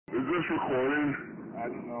this recording? I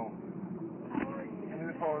don't know. In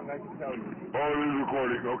the phone, I can tell you. Oh, it is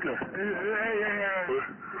recording, okay.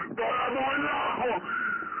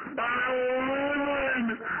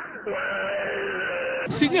 Hey.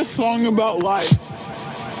 Sing a song about life.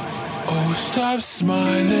 Oh, stop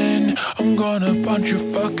smiling, I'm gonna punch your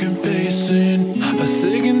fucking face in. I'm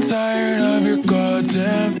sick and tired of your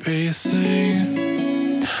goddamn pacing.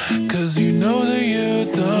 Cause you know that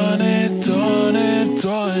you've done it.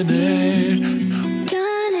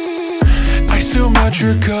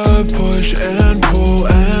 Isometrica, push and pull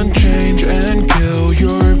and change and kill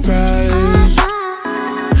your past.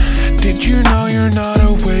 Did you know you're not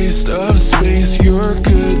a waste of space? You're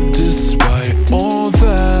good despite all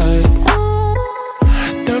that.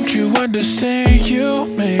 Don't you understand? You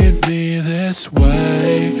made me this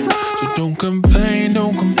way. So don't complain,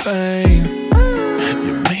 don't complain.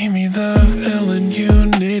 You made me the villain you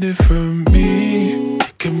needed from me.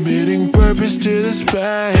 Committing purpose to this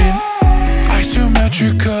pain.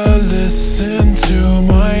 Isometrica, listen to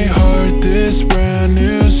my heart. This brand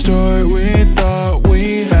new start we thought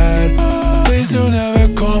we had. Please don't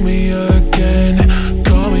ever call me again.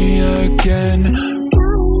 Call me again.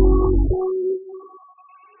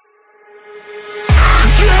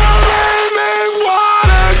 You made me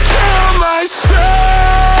wanna kill myself,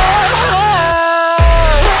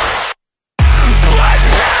 but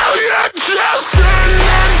now you're just an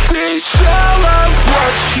empty shell of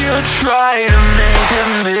what you try to make of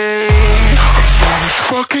me. I'm so much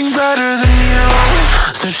fucking better than you,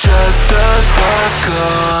 so shut the fuck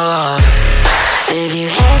up. If you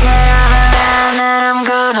hate that I'm around, then I'm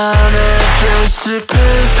gonna live just to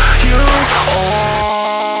piss you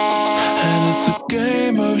off. And it's a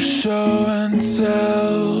game of show and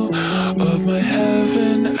tell, of my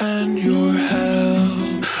heaven and your hell.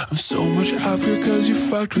 I'm so much happier cause you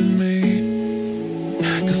fucked with me.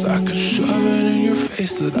 Cause I could shove it in your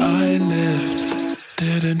face that I lived.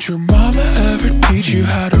 Didn't your mama ever teach you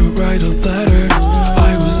how to write a letter?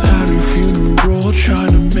 I was at her funeral trying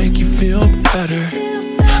to make you feel better.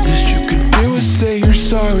 Least you could do is say you're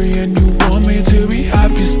sorry and you want me to be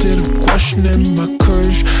happy instead of questioning my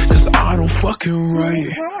courage. Cause I don't fucking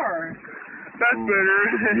write. That's better.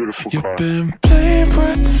 You've been playing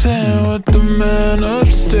pretend with the man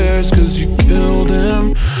upstairs cause you killed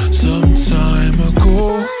him some time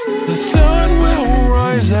ago. The sun will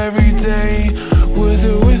rise every day, with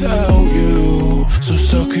or without you. So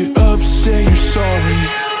suck it up, say you're sorry.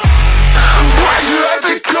 Why'd you have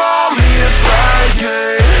to call me a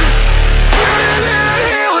faggot?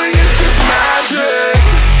 Healing is just magic.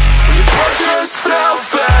 You put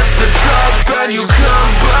yourself at the top and you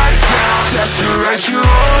come back down just to write your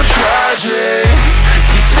own tragic.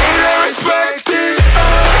 You say that respect is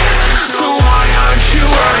earned, so why aren't you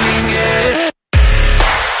earning it?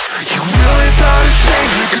 You really thought a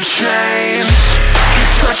change you could change.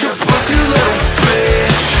 You're such a pussy little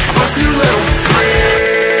bitch. Pussy little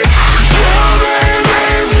bitch. You made me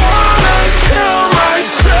wanna kill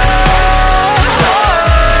myself,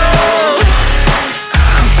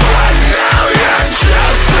 but now you're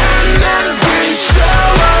just an empty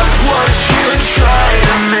shell of what you try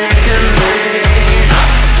to make of me.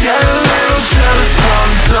 Get a little jealous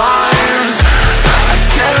sometimes. I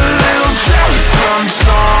get a little jealous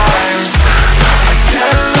sometimes. I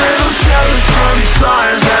get a little jealous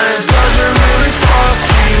sometimes, and it doesn't really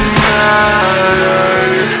fucking matter.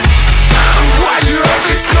 Why'd you have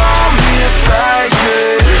to call me a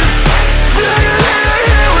faggot?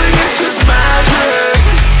 Healing is just magic.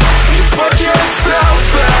 You put yourself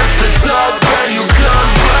at the top and you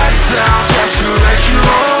come back down just to write your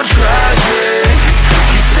own tragic.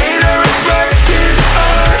 You say that respect is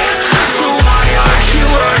earned, so why aren't you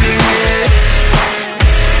earning it?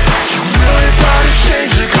 You really thought a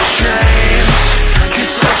change that could change. You're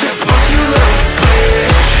such a pussy little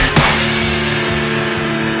bitch.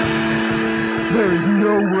 There is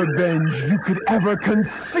no revenge you could ever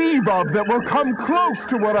conceive of that will come close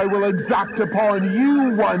to what I will exact upon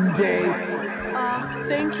you one day.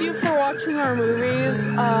 Thank you for watching our movies.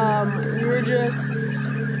 We were just,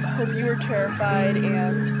 hope you were terrified,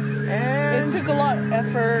 and it took a lot of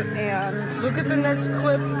effort, and Look at the next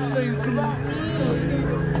clip so you can... What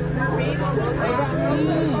about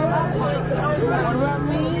me? What about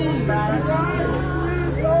me?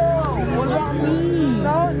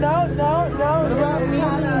 no. What about me?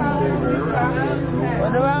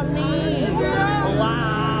 What about me?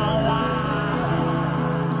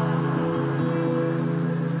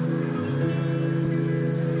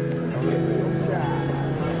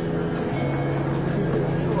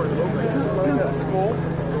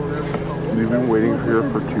 We've been waiting here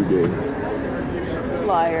for 2 days.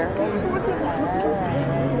 liar.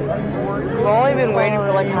 I've only been waiting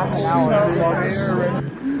for like half an hour.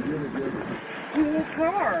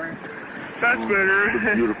 That's better. It's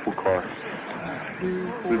a beautiful car.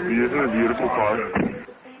 It's a beautiful car.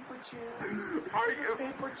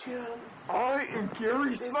 I am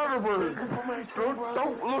Gary Sutterberg.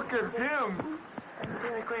 Don't look at him.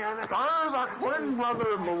 There's a twin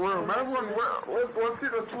brother in the room. Everyone, let's see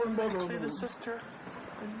the twin brother. See the sister.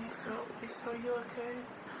 Is you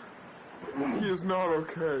okay? He is not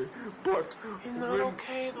okay, but He's not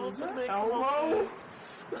okay. Doesn't make him Elmo? okay.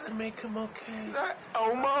 Doesn't make him okay. That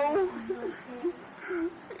Elmo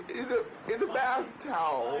in a bath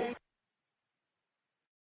towel.